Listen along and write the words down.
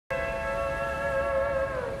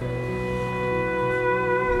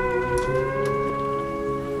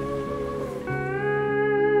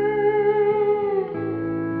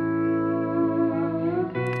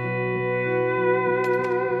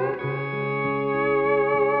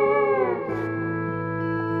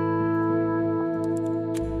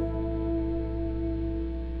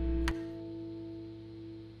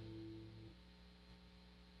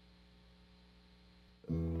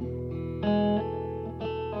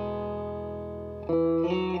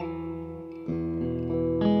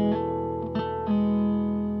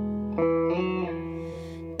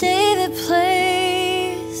David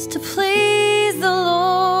plays to please the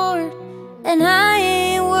Lord, and I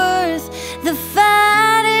ain't worth the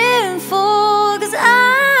fighting for, 'cause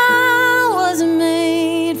I wasn't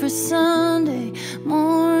made for Sunday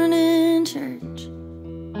morning church.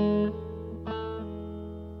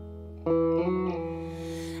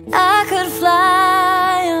 I could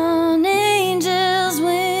fly on angels'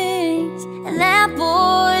 wings, and that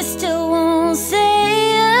boy still won't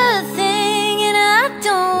say a thing. And I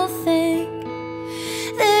don't think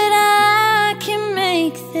that I can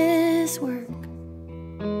make this work.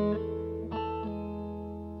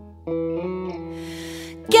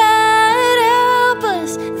 God help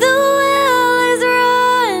us, the well is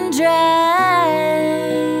run dry,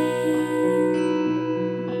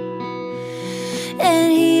 and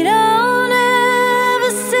he don't have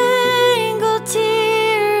a single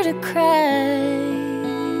tear to cry.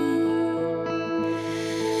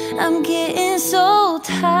 I'm getting so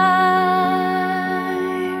tired,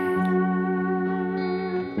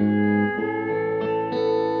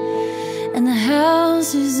 and the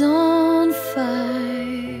house is on fire.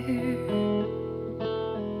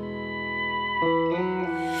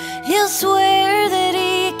 He'll swear that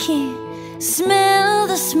he can't smell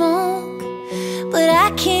the smoke, but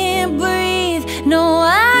I can't breathe, no,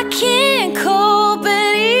 I can't cope.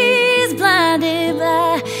 And he's blinded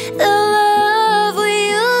by the love we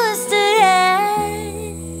used to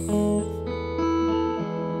have.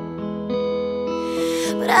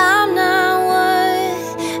 But I'm not what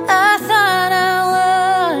I thought I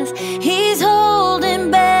was. He's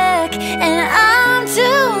holding back, and I'm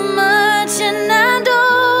too much, and I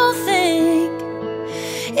don't think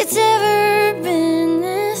it's ever been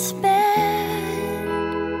this bad.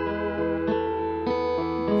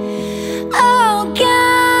 Oh,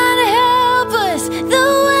 God help us, the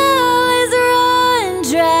well is run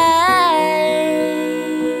dry,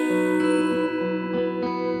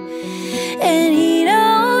 and he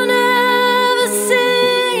don't have a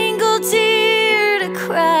single tear to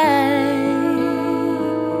cry.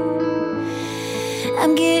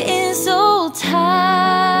 I'm getting so tired,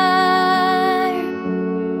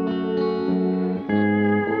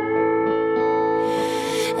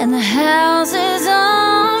 and the house is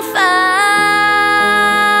on fire.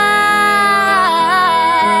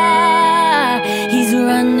 He's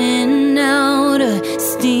running out of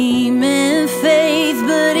steam and faith,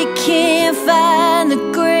 but he can't find the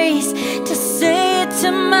grace to say it to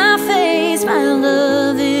my face. My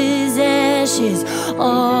love is ashes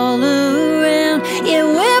all around, yeah,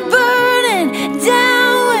 we're burning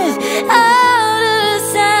down without a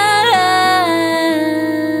sound.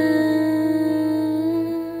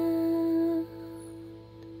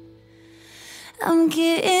 I'm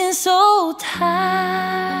getting so tired,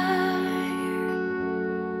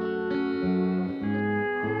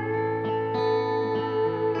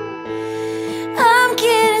 I'm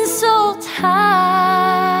getting so tired,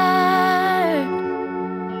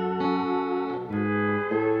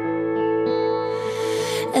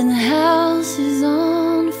 and the house is on